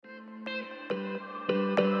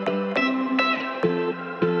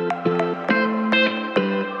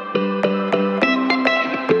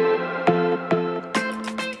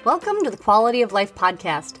Welcome to the Quality of Life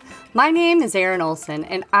podcast. My name is Erin Olson,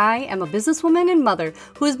 and I am a businesswoman and mother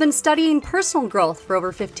who has been studying personal growth for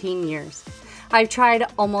over 15 years. I've tried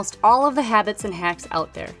almost all of the habits and hacks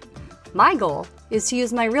out there. My goal is to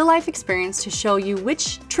use my real-life experience to show you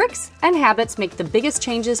which tricks and habits make the biggest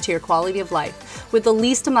changes to your quality of life with the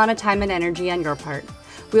least amount of time and energy on your part.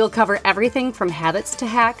 We will cover everything from habits to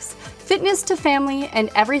hacks, fitness to family,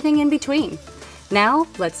 and everything in between. Now,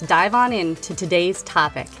 let's dive on into today's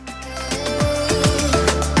topic.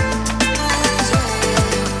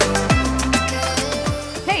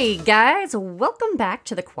 Hey guys, welcome back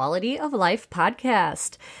to the Quality of Life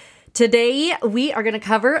podcast. Today, we are going to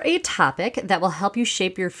cover a topic that will help you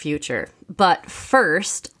shape your future. But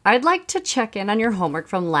first, I'd like to check in on your homework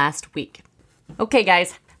from last week. Okay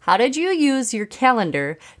guys, how did you use your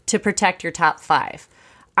calendar to protect your top 5?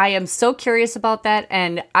 I am so curious about that,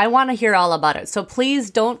 and I want to hear all about it. So please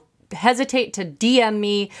don't hesitate to DM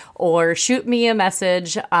me or shoot me a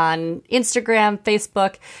message on Instagram,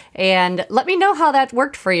 Facebook, and let me know how that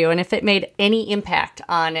worked for you and if it made any impact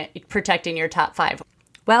on protecting your top 5.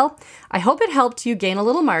 Well, I hope it helped you gain a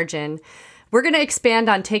little margin. We're going to expand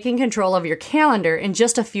on taking control of your calendar in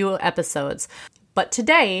just a few episodes. But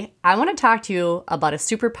today, I want to talk to you about a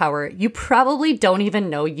superpower you probably don't even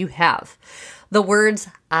know you have. The words,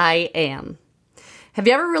 I am. Have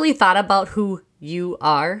you ever really thought about who you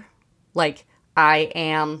are? Like, I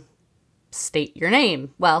am, state your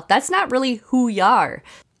name. Well, that's not really who you are.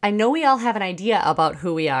 I know we all have an idea about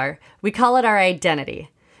who we are. We call it our identity.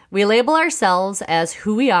 We label ourselves as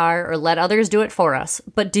who we are or let others do it for us.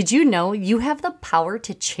 But did you know you have the power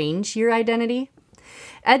to change your identity?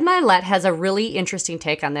 Ed Mylett has a really interesting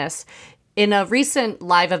take on this. In a recent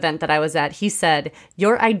live event that I was at, he said,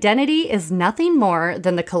 "Your identity is nothing more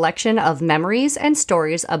than the collection of memories and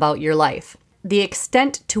stories about your life. The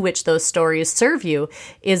extent to which those stories serve you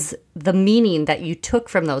is the meaning that you took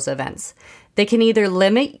from those events. They can either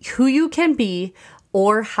limit who you can be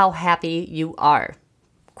or how happy you are."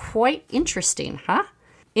 Quite interesting, huh?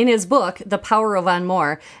 In his book, The Power of One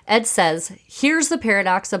More, Ed says, here's the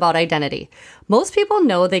paradox about identity. Most people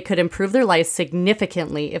know they could improve their life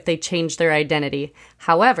significantly if they change their identity.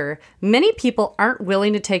 However, many people aren't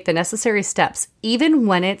willing to take the necessary steps, even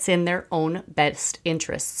when it's in their own best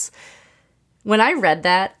interests. When I read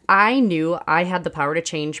that, I knew I had the power to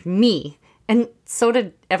change me, and so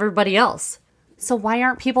did everybody else. So why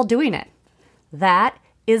aren't people doing it? That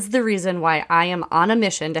is the reason why I am on a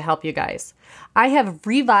mission to help you guys. I have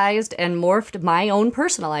revised and morphed my own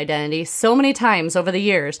personal identity so many times over the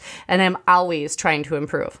years, and I'm always trying to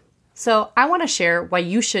improve. So I want to share why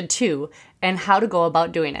you should too, and how to go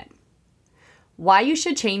about doing it. Why you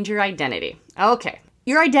should change your identity. Okay,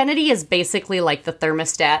 your identity is basically like the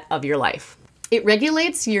thermostat of your life. It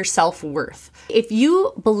regulates your self-worth. If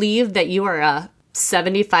you believe that you are a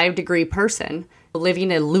 75-degree person,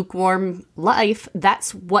 living a lukewarm life,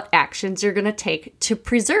 that's what actions you're going to take to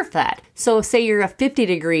preserve that. So say you're a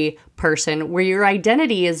 50-degree person where your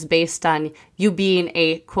identity is based on you being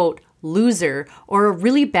a, quote, loser or a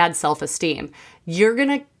really bad self-esteem. You're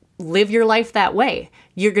going to live your life that way.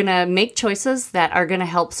 You're going to make choices that are going to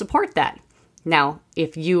help support that. Now,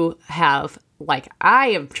 if you have, like I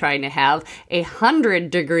am trying to have,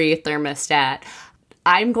 100-degree thermostat,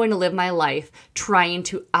 I'm going to live my life trying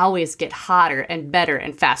to always get hotter and better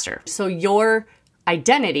and faster. So your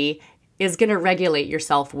identity is going to regulate your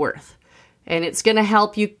self-worth. And it's going to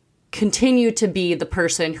help you continue to be the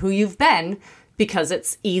person who you've been because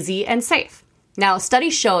it's easy and safe. Now,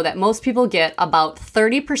 studies show that most people get about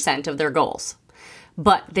 30% of their goals,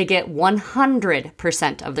 but they get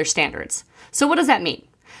 100% of their standards. So what does that mean?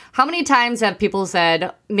 How many times have people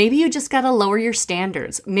said, maybe you just got to lower your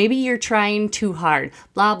standards. Maybe you're trying too hard,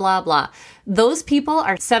 blah, blah, blah. Those people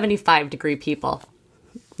are 75-degree people.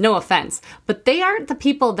 No offense, but they aren't the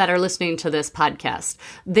people that are listening to this podcast.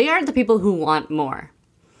 They aren't the people who want more.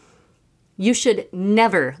 You should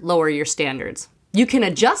never lower your standards. You can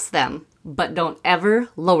adjust them, but don't ever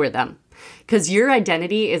lower them. Because your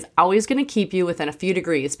identity is always going to keep you within a few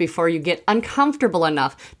degrees before you get uncomfortable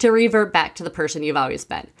enough to revert back to the person you've always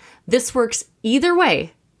been. This works either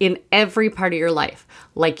way in every part of your life,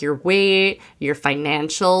 like your weight, your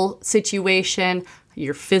financial situation,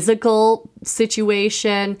 your physical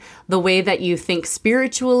situation, the way that you think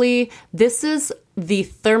spiritually. This is the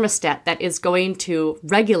thermostat that is going to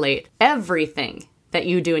regulate everything that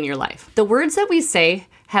you do in your life. The words that we say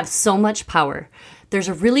have so much power. There's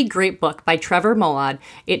a really great book by Trevor Moawad,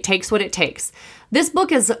 It Takes What It Takes. This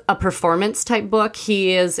book is a performance type book.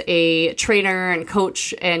 He is a trainer and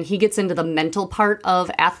coach, and he gets into the mental part of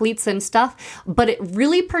athletes and stuff, but it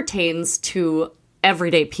really pertains to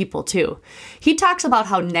everyday people too. He talks about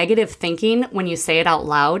how negative thinking, when you say it out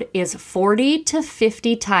loud, is 40 to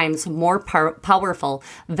 50 times more powerful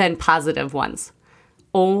than positive ones.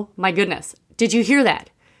 Oh my goodness. Did you hear that?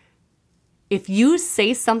 If you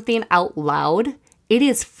say something out loud, it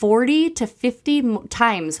is 40 to 50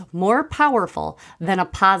 times more powerful than a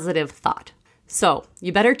positive thought. So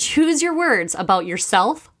you better choose your words about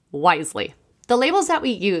yourself wisely. The labels that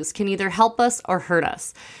we use can either help us or hurt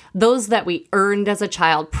us. Those that we earned as a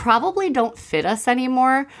child probably don't fit us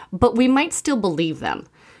anymore, but we might still believe them.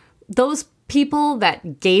 Those people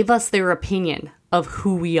that gave us their opinion of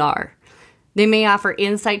who we are. They may offer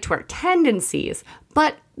insight to our tendencies,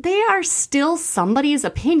 but they are still somebody's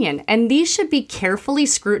opinion, and these should be carefully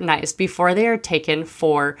scrutinized before they are taken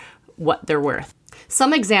for what they're worth.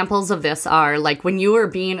 Some examples of this are like when you were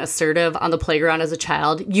being assertive on the playground as a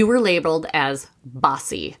child, you were labeled as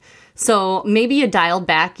bossy. So maybe you dialed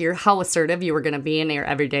back how assertive you were going to be in your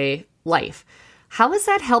everyday life. How is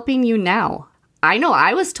that helping you now? I know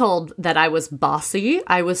I was told that I was bossy.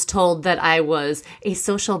 I was told that I was a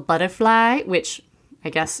social butterfly, which I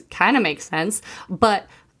guess kind of makes sense. But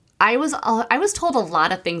I was told a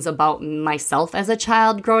lot of things about myself as a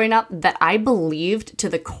child growing up that I believed to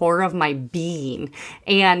the core of my being.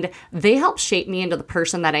 And they helped shape me into the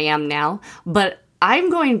person that I am now. But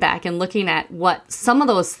I'm going back and looking at what some of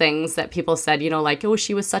those things that people said, like, oh,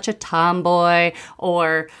 she was such a tomboy,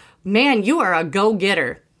 or man, you are a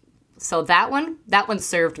go-getter. So that one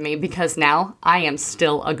served me because now I am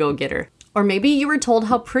still a go-getter. Or maybe you were told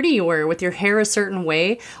how pretty you were with your hair a certain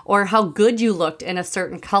way, or how good you looked in a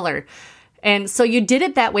certain color. And so you did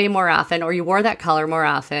it that way more often, or you wore that color more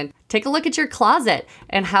often. Take a look at your closet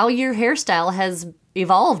and how your hairstyle has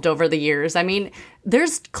evolved over the years. I mean,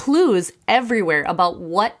 there's clues everywhere about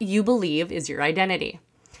what you believe is your identity.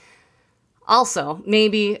 Also,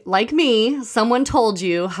 maybe, like me, someone told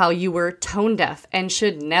you how you were tone deaf and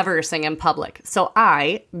should never sing in public. So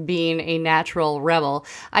I, being a natural rebel,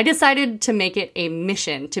 I decided to make it a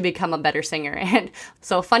mission to become a better singer. And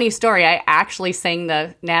so, funny story, I actually sang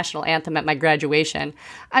the national anthem at my graduation.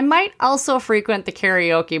 I might also frequent the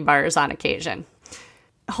karaoke bars on occasion.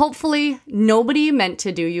 Hopefully, nobody meant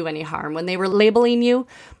to do you any harm when they were labeling you.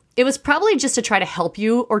 It was probably just to try to help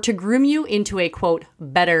you or to groom you into a, quote,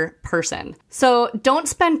 better person. So don't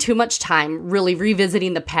spend too much time really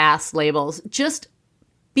revisiting the past labels. Just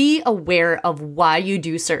be aware of why you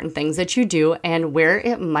do certain things that you do and where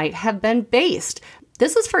it might have been based.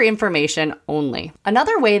 This is for information only.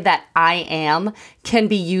 Another way that I am can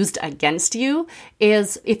be used against you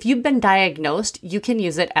is if you've been diagnosed, you can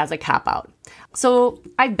use it as a cop-out. So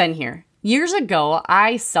I've been here. Years ago,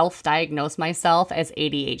 I self-diagnosed myself as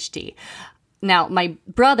ADHD. Now, my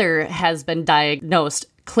brother has been diagnosed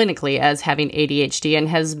clinically as having ADHD and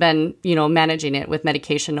has been, managing it with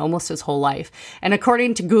medication almost his whole life. And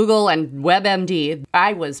according to Google and WebMD,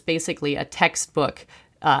 I was basically a textbook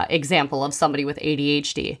example of somebody with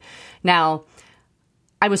ADHD. Now,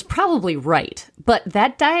 I was probably right, but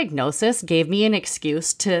that diagnosis gave me an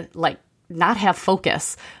excuse to, not have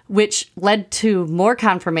focus, which led to more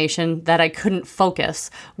confirmation that I couldn't focus,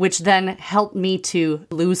 which then helped me to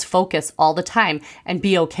lose focus all the time and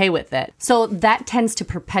be okay with it. So that tends to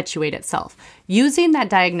perpetuate itself. Using that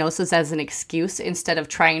diagnosis as an excuse instead of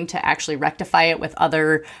trying to actually rectify it with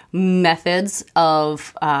other methods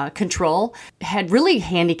of control had really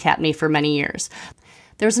handicapped me for many years.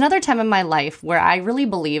 There was another time in my life where I really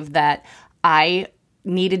believed that I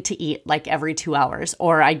needed to eat like every 2 hours,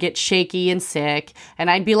 or I'd get shaky and sick, and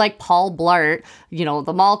I'd be like Paul Blart,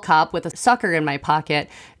 the mall cop with a sucker in my pocket.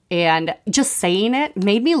 And just saying it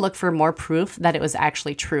made me look for more proof that it was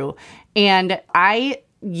actually true. And I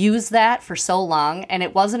used that for so long, and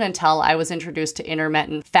it wasn't until I was introduced to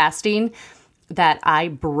intermittent fasting that I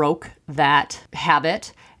broke that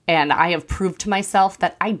habit. And I have proved to myself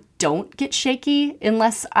that I don't get shaky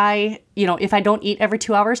unless if I don't eat every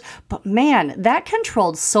 2 hours. But man, that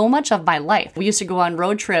controlled so much of my life. We used to go on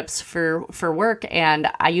road trips for work, and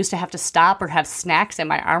I used to have to stop or have snacks in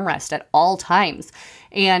my armrest at all times.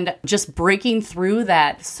 And just breaking through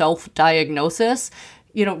that self-diagnosis,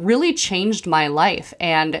 really changed my life.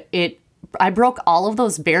 And I broke all of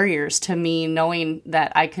those barriers to me knowing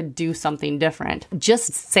that I could do something different.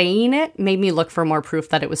 Just saying it made me look for more proof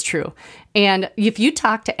that it was true. And if you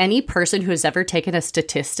talk to any person who has ever taken a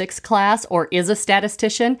statistics class or is a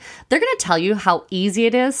statistician, they're going to tell you how easy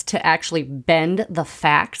it is to actually bend the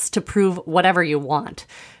facts to prove whatever you want.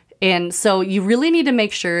 And so you really need to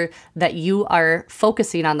make sure that you are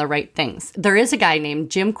focusing on the right things. There is a guy named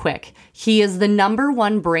Jim Kwik. He is the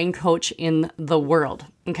 #1 brain coach in the world.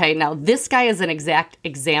 Okay, now this guy is an exact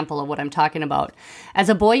example of what I'm talking about. As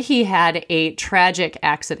a boy, he had a tragic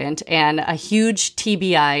accident and a huge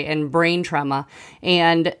TBI and brain trauma,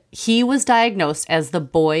 and he was diagnosed as the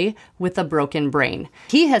boy with a broken brain.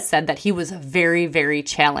 He has said that he was very, very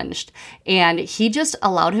challenged, and he just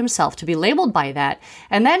allowed himself to be labeled by that.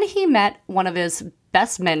 And then he met one of his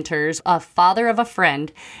best mentors, a father of a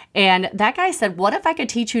friend, and that guy said, what if I could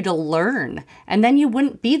teach you to learn? And then you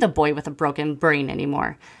wouldn't be the boy with a broken brain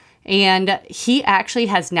anymore. And he actually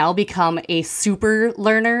has now become a super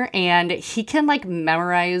learner, and he can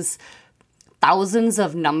memorize thousands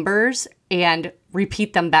of numbers and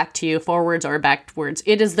repeat them back to you forwards or backwards.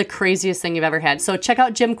 It is the craziest thing you've ever had. So check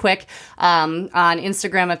out Jim Kwik on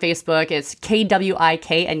Instagram and Facebook. It's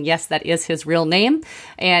KWIK, and yes, that is his real name.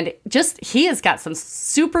 And he has got some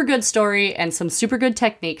super good story and some super good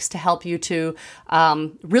techniques to help you to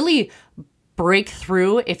really break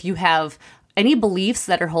through if you have any beliefs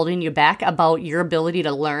that are holding you back about your ability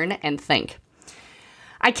to learn and think.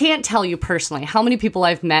 I can't tell you personally how many people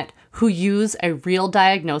I've met who use a real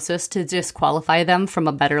diagnosis to disqualify them from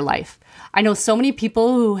a better life. I know so many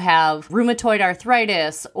people who have rheumatoid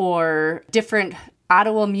arthritis or different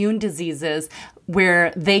autoimmune diseases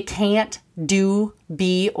where they can't do,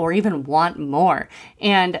 be, or even want more.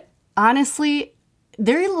 And honestly,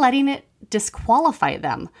 they're letting it disqualify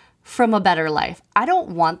them from a better life. I don't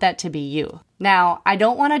want that to be you. Now, I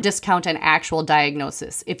don't want to discount an actual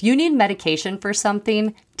diagnosis. If you need medication for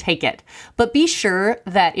something, take it. But be sure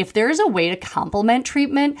that if there is a way to complement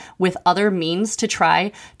treatment with other means to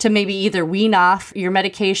try to maybe either wean off your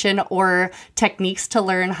medication or techniques to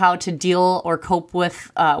learn how to deal or cope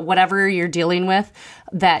with whatever you're dealing with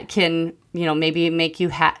that can, maybe make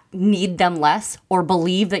you need them less or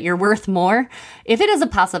believe that you're worth more. If it is a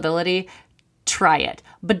possibility, try it,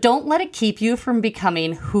 but don't let it keep you from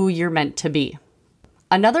becoming who you're meant to be.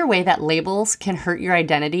 Another way that labels can hurt your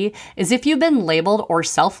identity is if you've been labeled or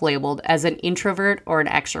self-labeled as an introvert or an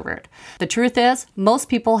extrovert. The truth is, most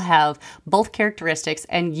people have both characteristics,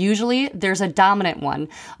 and usually there's a dominant one,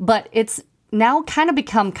 but it's now kind of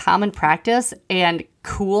become common practice and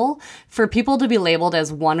cool for people to be labeled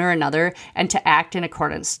as one or another and to act in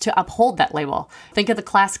accordance, to uphold that label. Think of the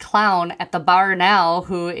class clown at the bar now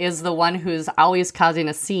who is the one who's always causing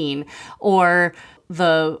a scene, or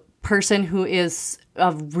the person who is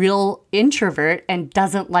a real introvert and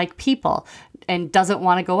doesn't like people and doesn't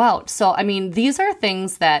want to go out. So, these are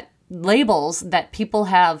things labels that people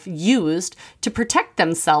have used to protect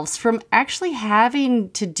themselves from actually having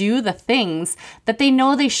to do the things that they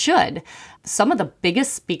know they should. Some of the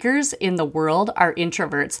biggest speakers in the world are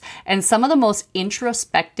introverts, and some of the most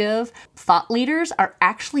introspective thought leaders are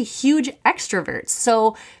actually huge extroverts.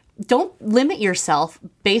 So don't limit yourself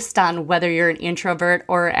based on whether you're an introvert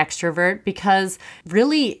or an extrovert, because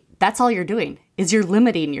really that's all you're doing is you're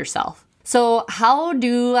limiting yourself. So how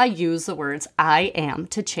do I use the words I am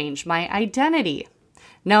to change my identity?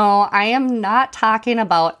 No, I am not talking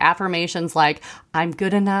about affirmations like I'm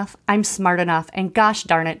good enough, I'm smart enough, and gosh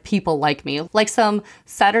darn it, people like me, like some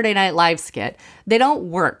Saturday Night Live skit. They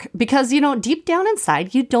don't work because, deep down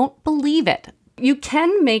inside, you don't believe it. You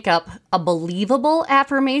can make up a believable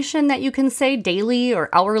affirmation that you can say daily or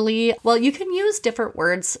hourly. Well, you can use different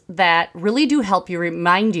words that really do help you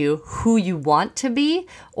remind you who you want to be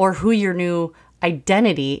or who your new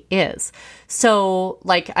identity is. So,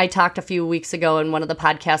 like I talked a few weeks ago in one of the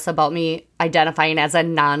podcasts about me identifying as a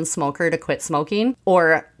non-smoker to quit smoking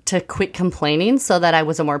or to quit complaining so that I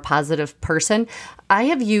was a more positive person. I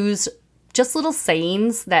have used just little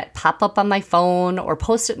sayings that pop up on my phone or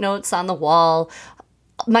Post-it notes on the wall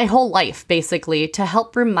my whole life, basically, to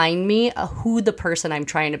help remind me of who the person I'm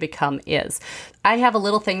trying to become is. I have a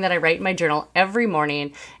little thing that I write in my journal every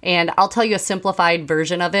morning, and I'll tell you a simplified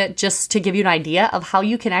version of it just to give you an idea of how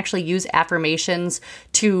you can actually use affirmations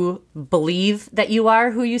to believe that you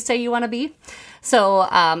are who you say you want to be. So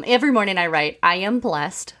every morning I write, I am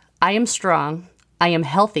blessed, I am strong, I am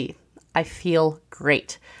healthy, I feel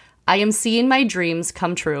great. I am seeing my dreams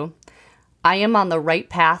come true. I am on the right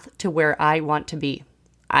path to where I want to be.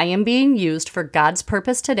 I am being used for God's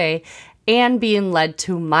purpose today and being led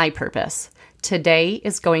to my purpose. Today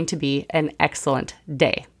is going to be an excellent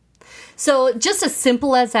day. So just as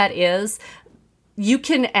simple as that is, you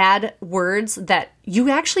can add words that you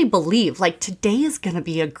actually believe, like today is going to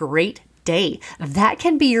be a great day. That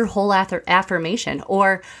can be your whole affirmation.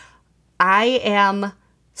 Or I am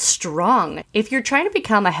strong. If you're trying to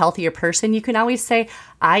become a healthier person, you can always say,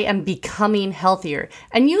 I am becoming healthier,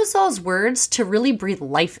 and use those words to really breathe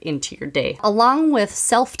life into your day. Along with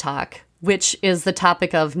self-talk, which is the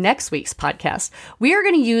topic of next week's podcast, we are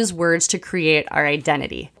going to use words to create our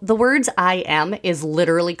identity. The words I am is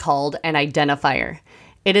literally called an identifier.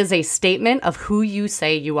 It is a statement of who you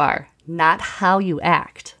say you are, not how you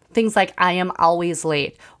act. Things like I am always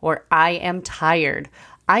late, or I am tired,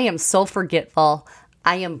 I am so forgetful,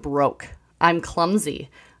 I am broke, I'm clumsy,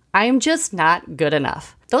 I am just not good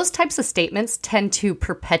enough. Those types of statements tend to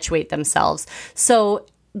perpetuate themselves. So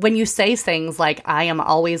when you say things like I am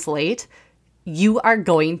always late, you are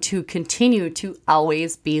going to continue to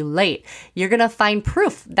always be late. You're going to find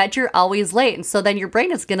proof that you're always late. And so then your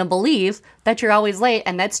brain is going to believe that you're always late,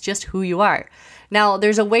 and that's just who you are. Now,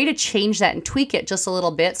 there's a way to change that and tweak it just a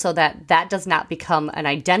little bit so that that does not become an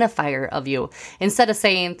identifier of you. Instead of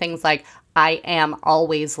saying things like, I am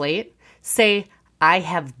always late, say, I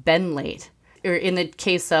have been late. Or in the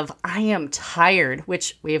case of, I am tired,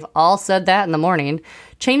 which we've all said that in the morning,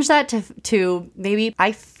 change that to maybe,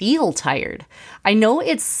 I feel tired. I know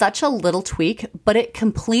it's such a little tweak, but it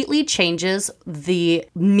completely changes the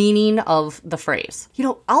meaning of the phrase. You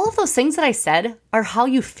know, all of those things that I said are how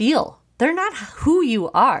you feel. They're not who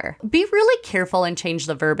you are. Be really careful and change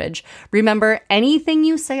the verbiage. Remember, anything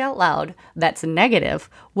you say out loud that's negative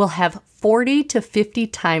will have 40 to 50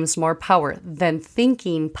 times more power than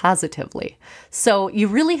thinking positively. So you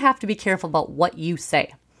really have to be careful about what you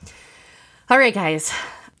say. All right, guys,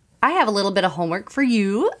 I have a little bit of homework for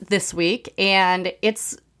you this week, and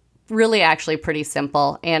it's really actually pretty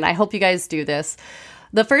simple, and I hope you guys do this.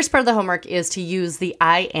 The first part of the homework is to use the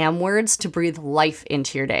I am words to breathe life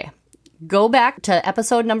into your day. Go back to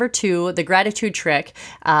episode number 2, The Gratitude Trick,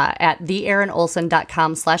 at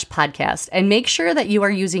theerinolson.com/podcast, and make sure that you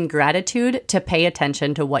are using gratitude to pay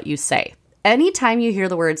attention to what you say. Anytime you hear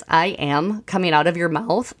the words I am coming out of your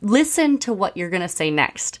mouth, listen to what you're going to say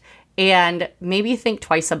next. And maybe think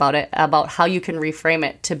twice about it, about how you can reframe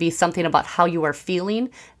it to be something about how you are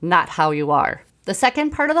feeling, not how you are. The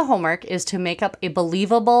second part of the homework is to make up a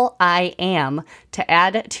believable I am to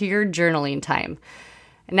add to your journaling time.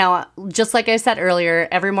 Now, just like I said earlier,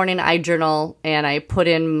 every morning I journal and I put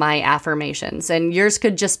in my affirmations. And yours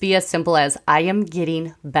could just be as simple as, I am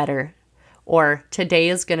getting better, or today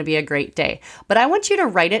is going to be a great day. But I want you to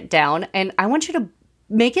write it down, and I want you to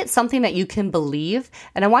make it something that you can believe.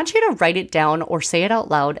 And I want you to write it down or say it out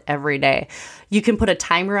loud every day. You can put a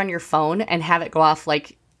timer on your phone and have it go off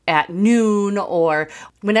like at noon, or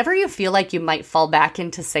whenever you feel like you might fall back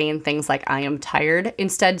into saying things like, I am tired.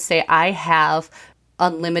 Instead, say, I have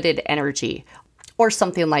unlimited energy, or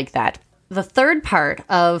something like that. The third part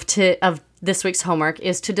of this week's homework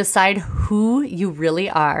is to decide who you really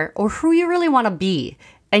are, or who you really want to be,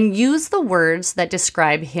 and use the words that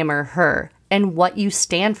describe him or her and what you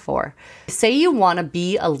stand for. Say you want to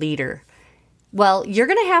be a leader. Well, you're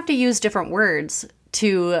going to have to use different words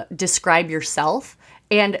to describe yourself.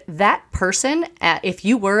 And that person, if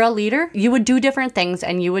you were a leader, you would do different things,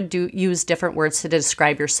 and you would use different words to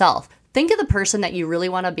describe yourself. Think of the person that you really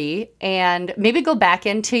want to be, and maybe go back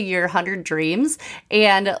into your 100 dreams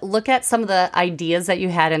and look at some of the ideas that you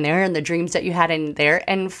had in there and the dreams that you had in there,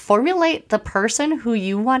 and formulate the person who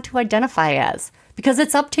you want to identify as, because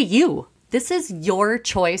it's up to you. This is your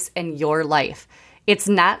choice and your life. It's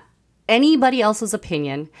not anybody else's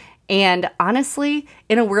opinion. And honestly,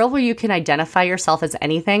 in a world where you can identify yourself as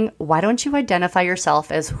anything, why don't you identify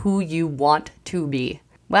yourself as who you want to be?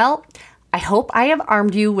 Well, I hope I have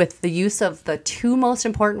armed you with the use of the 2 most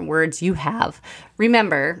important words you have.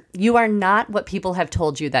 Remember, you are not what people have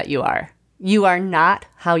told you that you are. You are not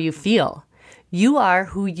how you feel. You are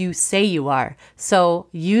who you say you are. So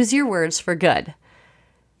use your words for good.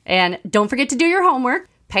 And don't forget to do your homework.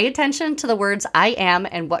 Pay attention to the words I am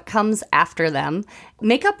and what comes after them.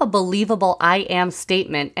 Make up a believable I am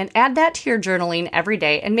statement and add that to your journaling every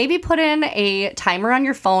day, and maybe put in a timer on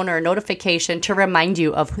your phone or a notification to remind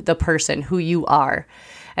you of the person who you are.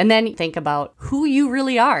 And then think about who you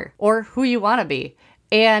really are, or who you want to be,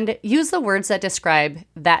 and use the words that describe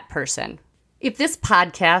that person. If this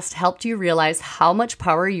podcast helped you realize how much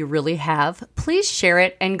power you really have, please share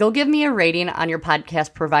it and go give me a rating on your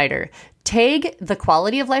podcast provider. Tag the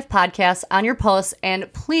Quality of Life podcast on your posts,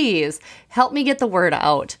 and please help me get the word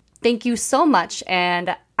out. Thank you so much,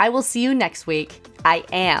 and I will see you next week. I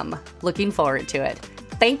am looking forward to it.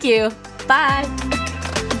 Thank you. Bye.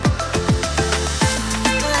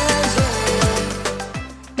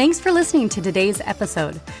 Thanks for listening to today's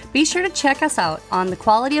episode. Be sure to check us out on the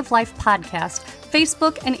Quality of Life podcast,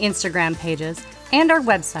 Facebook and Instagram pages, and our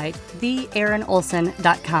website,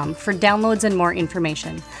 theerinolson.com, for downloads and more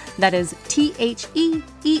information. That is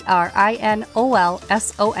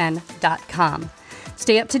TheErinolson.com.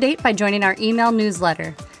 Stay up to date by joining our email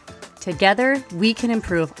newsletter. Together, we can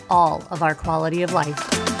improve all of our quality of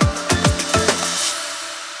life.